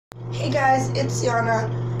Hey guys, it's Yana.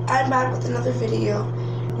 I'm back with another video.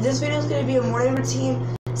 This video is going to be a morning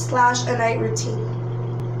routine slash a night routine.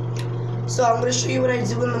 So I'm going to show you what I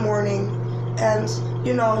do in the morning and,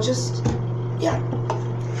 you know, just, yeah.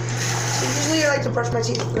 So usually I like to brush my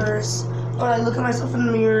teeth first, or I look at myself in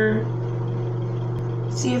the mirror,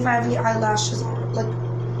 see if I have any eyelashes on,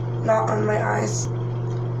 like, not on my eyes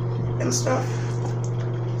and stuff.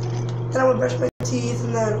 Then I would brush my teeth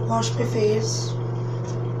and then wash my face.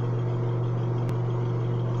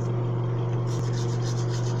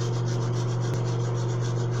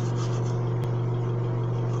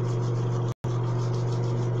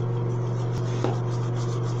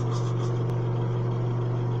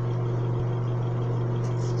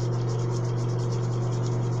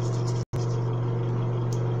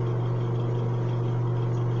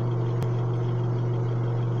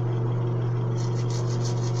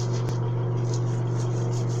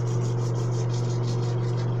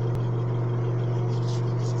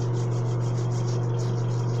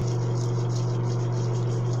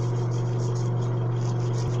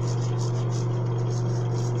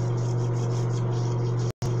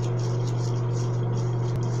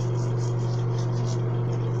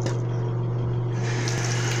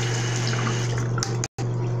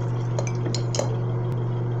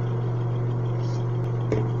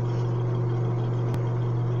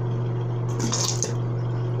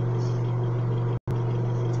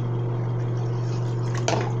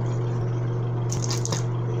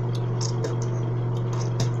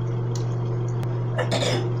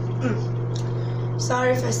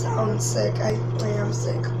 Sorry if I sound sick, I am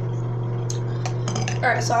sick.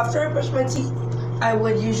 Alright, so after I brush my teeth, I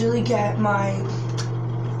would usually get my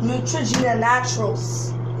Neutrogena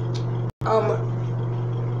Naturals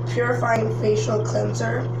Purifying Facial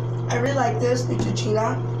Cleanser. I really like this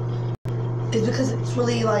Neutrogena. It's because it's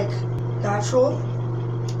really like natural,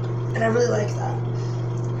 and I really like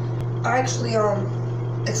that. I actually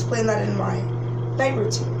explain that in my night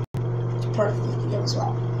routine, part of the video as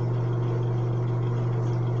well.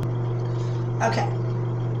 Okay.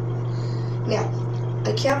 Now,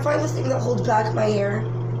 I can't find the thing that holds back my hair.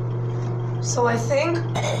 So I think,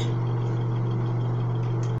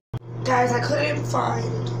 guys, I couldn't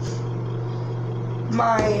find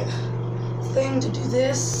my thing to do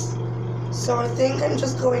this. So I think I'm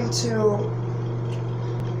just going to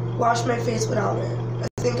wash my face without it. I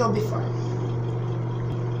think I'll be fine.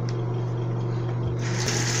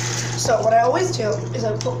 So what I always do is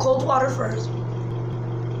I put cold water first.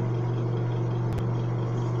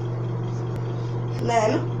 And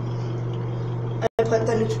then I put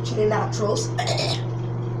the Neutrogena Naturals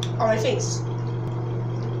on my face.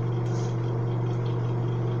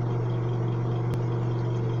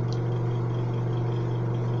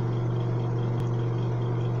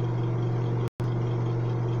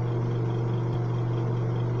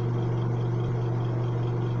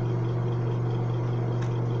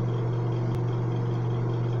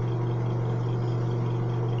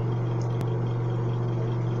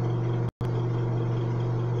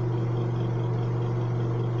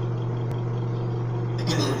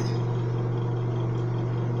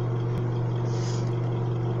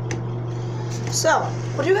 So,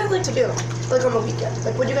 what do you guys like to do, like on the weekends?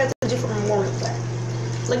 Like, what do you guys do for Memorial Day?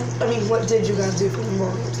 Like, I mean, what did you guys do for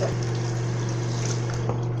Memorial Day?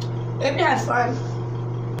 Maybe you had fun.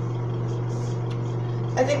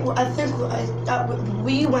 I think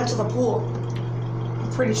we went to the pool.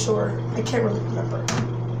 I'm pretty sure. I can't really remember.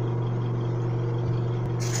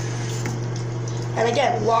 And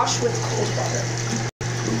again, wash with cold water.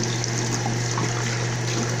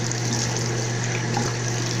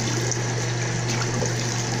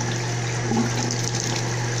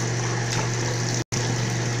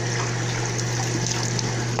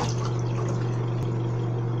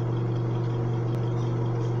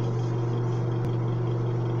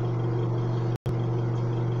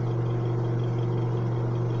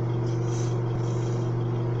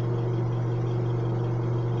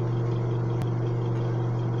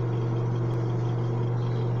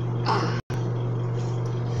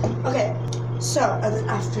 Okay, so, and then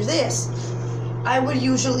after this, I would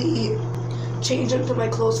usually change into my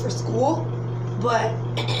clothes for school, but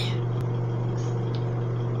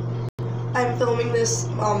I'm filming this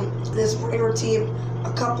this morning routine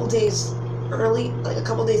a couple days early,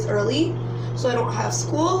 so I don't have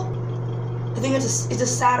school. I think it's a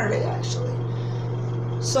Saturday actually,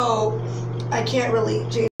 so I can't really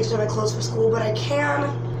change into my clothes for school, but I can,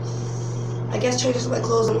 I guess, change into my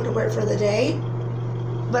clothes and wear it for the day.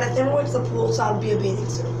 But I think we're going to the pool, so I'll be a bathing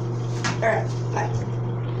suit. Alright, bye.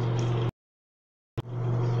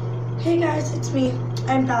 Hey guys, it's me.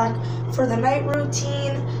 I'm back for the night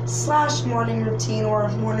routine / morning routine, or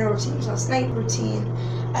morning routine / night routine.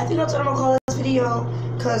 I think that's what I'm gonna call this video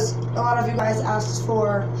because a lot of you guys asked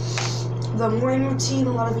for the morning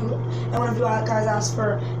routine, one of you guys asked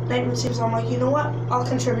for night routine, so I'm like, you know what? I'll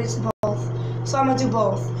contribute to both. So I'm gonna do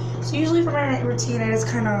both. So usually for my night routine, I just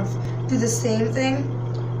kind of do the same thing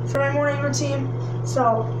for my morning routine.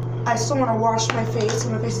 So I still want to wash my face,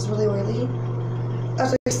 and my face is really oily.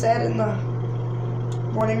 As I said in the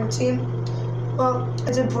morning routine. Well,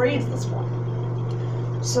 I did braids this morning,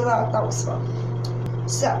 so that was fun.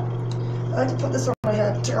 So I like to put this on my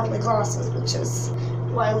head, take off my glasses, which is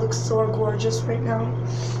why I look so gorgeous right now.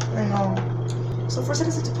 I know. So first I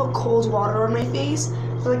just like to put cold water on my face.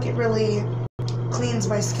 I feel like it really cleans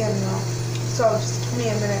my skin now. So just give me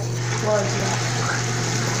a minute while I do that.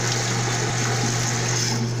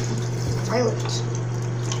 Violet.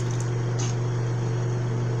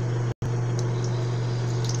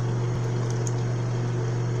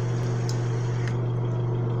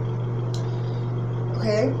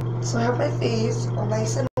 Okay, so I have my face all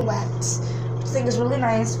nice and wet, which I think is really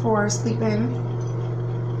nice for sleeping.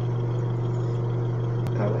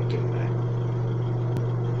 I like it.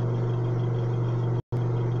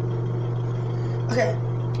 Okay,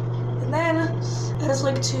 and then I just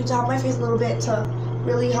like to tap my face a little bit to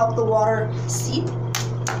really help the water seep.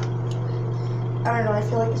 I don't know, I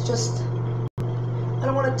feel like it's just, I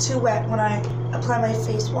don't want it too wet when I apply my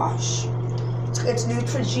face wash. It's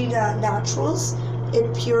Neutrogena Naturals.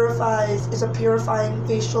 It purifies, it's a purifying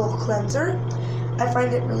facial cleanser. I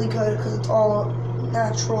find it really good because it's all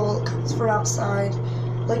natural, it comes from outside.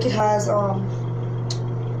 Like it has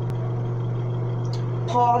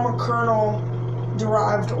palm kernel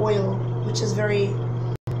derived oil, which is very,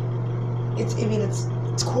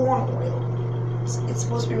 it's corn oil. It's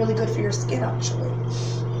supposed to be really good for your skin actually.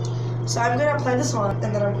 So I'm gonna apply this on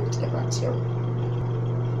and then I'm going to get back to you.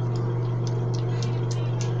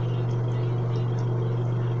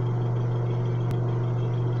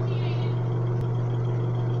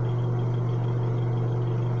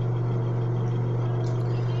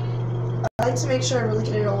 I like to make sure I really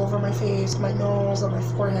get it all over my face, my nose, on my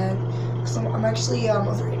forehead, because I'm actually a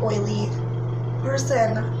very oily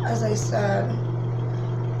person, as I said.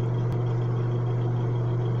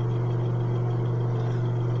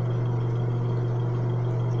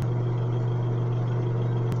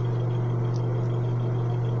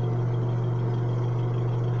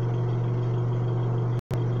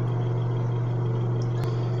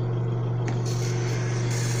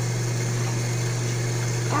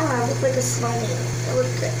 I look like a snowman. I look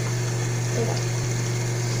good.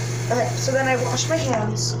 Okay, so then I wash my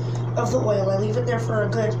hands of the oil. I leave it there for a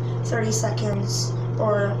good 30 seconds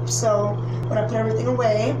or so when I put everything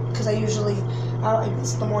away, because I usually,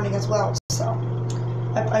 it's in the morning as well, so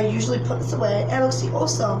I usually put this away. And let's see,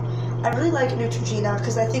 also, I really like Neutrogena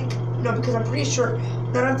because I think, because I'm pretty sure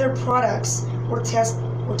none of their products were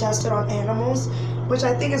tested on animals, which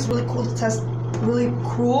I think is really cool to test,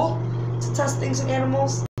 things in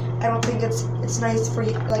animals. I don't think it's nice for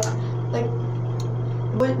you,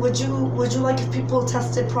 would you like if people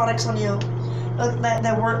tested products on you that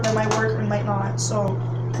might work or might not? So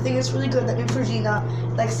I think it's really good that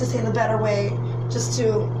Neutrogena likes to say the better way, just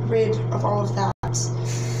to rid of all of that.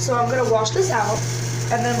 So I'm gonna wash this out,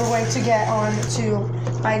 and then we're going to get on to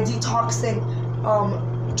my detoxing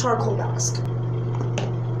charcoal mask.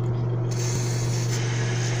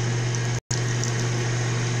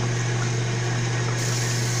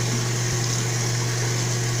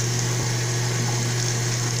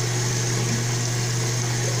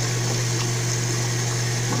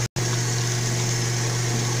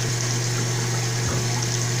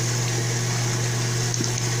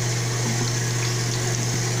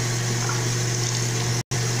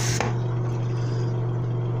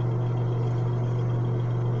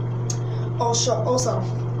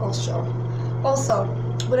 Also,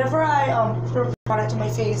 whenever I put a product on my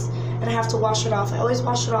face and I have to wash it off, I always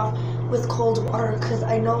wash it off with cold water because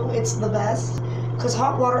I know it's the best. Because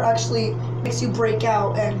hot water actually makes you break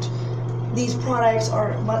out, and these products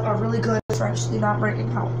are really good for actually not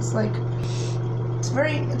breaking out. It's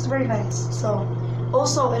very nice. So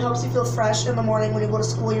also it helps you feel fresh in the morning when you go to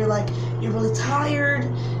school. You're really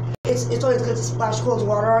tired. It's always good to splash cold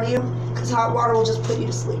water on you because hot water will just put you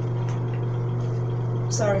to sleep.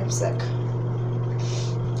 Sorry, I'm sick.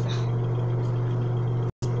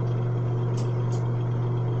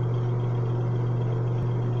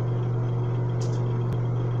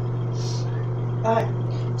 Alright,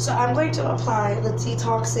 so I'm going to apply the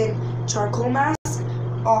detoxing charcoal mask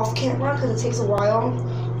off camera because it takes a while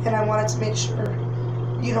and I wanted to make sure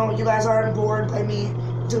you know, you guys aren't bored by me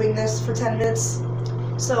doing this for 10 minutes.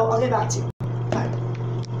 So I'll get back to you. Bye.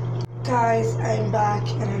 Guys, I'm back,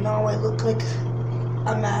 and I know I look like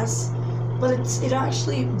a mess, but it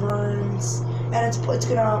actually burns, and it's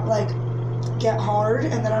gonna like get hard,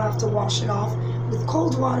 and then I'll have to wash it off with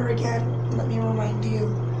cold water again. Let me remind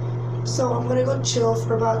you. So I'm gonna go chill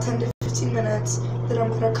for about 10 to 15 minutes, then I'm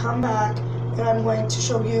gonna come back and I'm going to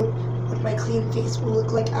show you what my clean face will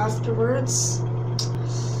look like afterwards.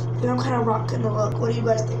 Then I'm kind of rocking the look. What do you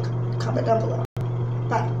guys think? Comment down below.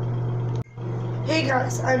 Bye. Hey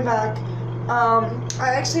guys, I'm back.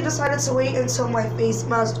 I actually decided to wait until my face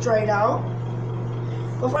mask dried out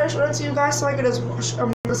before I show it to you guys, so I can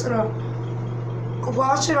I'm just gonna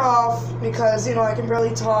wash it off because, you know, I can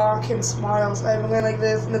barely talk and smile. So I'm going like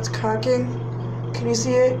this and it's cracking. Can you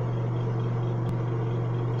see it?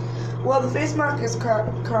 Well, the face mask is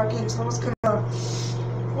cracking, so I'm just gonna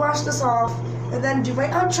wash this off and then do my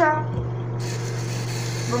outro.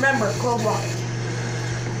 Remember, cold water.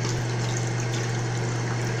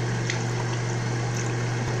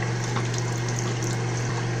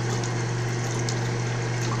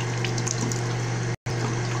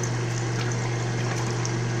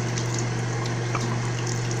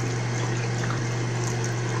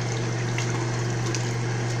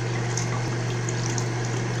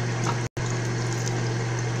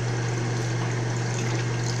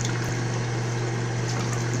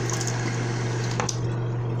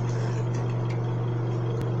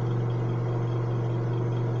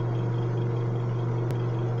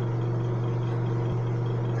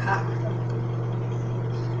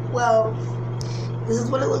 Well, this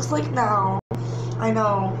is what it looks like now. I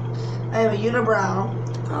know. I have a unibrow.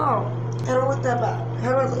 Oh, I don't look that bad.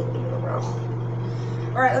 How do I look unibrow?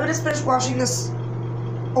 Alright, let me just finish washing this.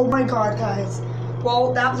 Oh my god, guys.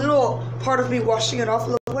 Well, that little part of me washing it off,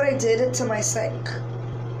 look what I did to my sink.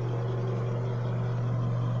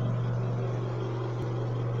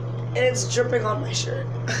 And it's dripping on my shirt.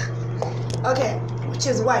 Okay, which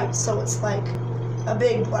is white, so it's like a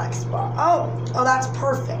big black spot. Oh, that's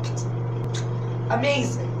perfect.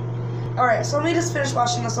 Amazing. Alright, so let me just finish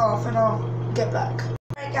washing this off and I'll get back.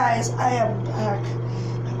 Alright guys, I am back.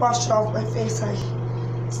 I washed it off my face. I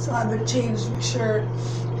still haven't changed my shirt,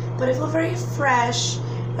 but I feel very fresh.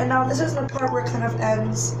 And now this is the part where it kind of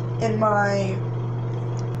ends in my,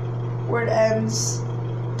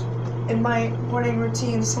 morning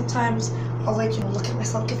routine. Sometimes I'll like, you know, look at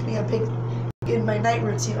myself, give me a big, in my night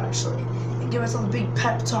routine actually, and give myself a big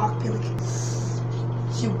pep talk, be like,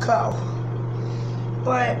 you go.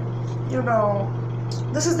 But, you know,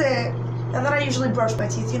 this is it. And then I usually brush my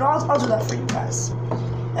teeth. You know, I'll do that for you guys.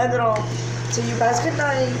 And then I'll tell you guys good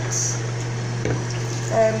night.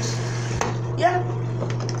 And, yeah.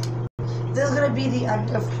 This is going to be the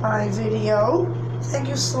end of my video. Thank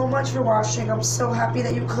you so much for watching. I'm so happy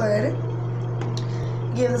that you could.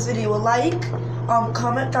 Give this video a like.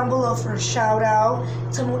 Comment down below for a shout out.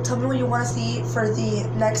 Tell me what you want to see for the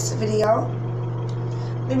next video.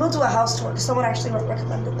 Maybe we'll do a house tour because someone actually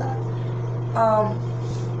recommended that.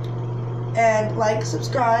 And like,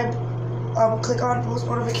 subscribe, click on post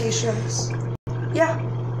notifications. Yeah.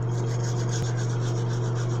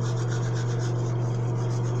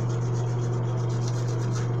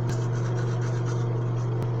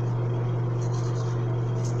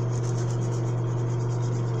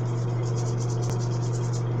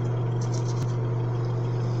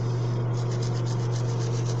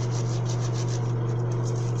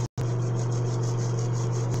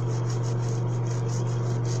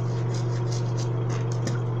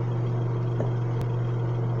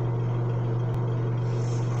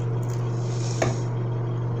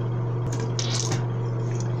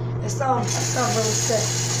 I sound really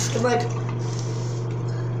sick. I'm like,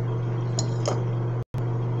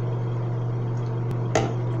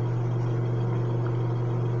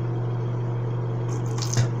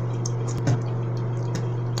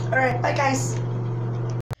 alright, bye guys.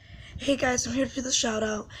 Hey guys, I'm here to do the shout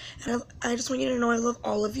out, and I just want you to know I love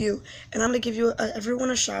all of you, and I'm gonna give you everyone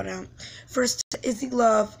a shout out. First to Izzy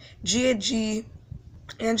Love, Gia G,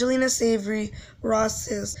 Angelina Savory,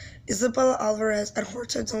 Rosses, Isabella Alvarez, and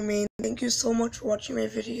Horta Domain. Thank you so much for watching my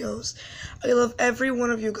videos. I love every one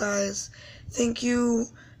of you guys. Thank you.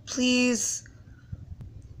 Please,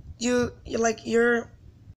 I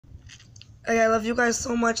love you guys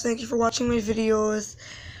so much. Thank you for watching my videos.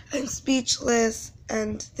 I'm speechless,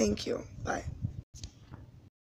 and thank you. Bye.